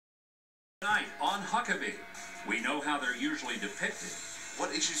Tonight on Huckabee, we know how they're usually depicted.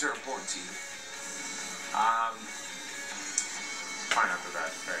 What issues are important to you? Probably not the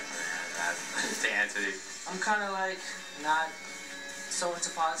best person to answer these. I'm kind of like not so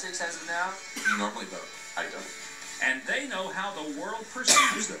into politics as of now. You normally vote. I don't. And they know how the world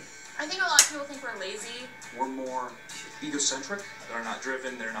perceives them. I think a lot of people think we're lazy. We're more egocentric. They're not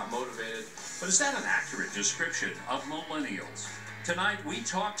driven. They're not motivated. But is that an accurate description of millennials? Tonight, we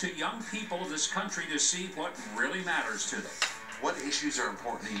talk to young people of this country to see what really matters to them. What issues are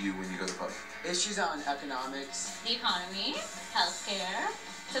important to you when you go to vote? Issues on economics. The economy, healthcare,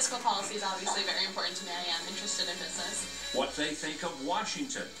 fiscal policy is obviously very important to me. I am interested in business. What they think of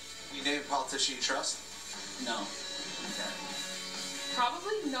Washington. You name a politician you trust? No.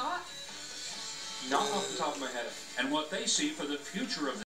 Probably not. Not off the top of my head. And what they see for the future of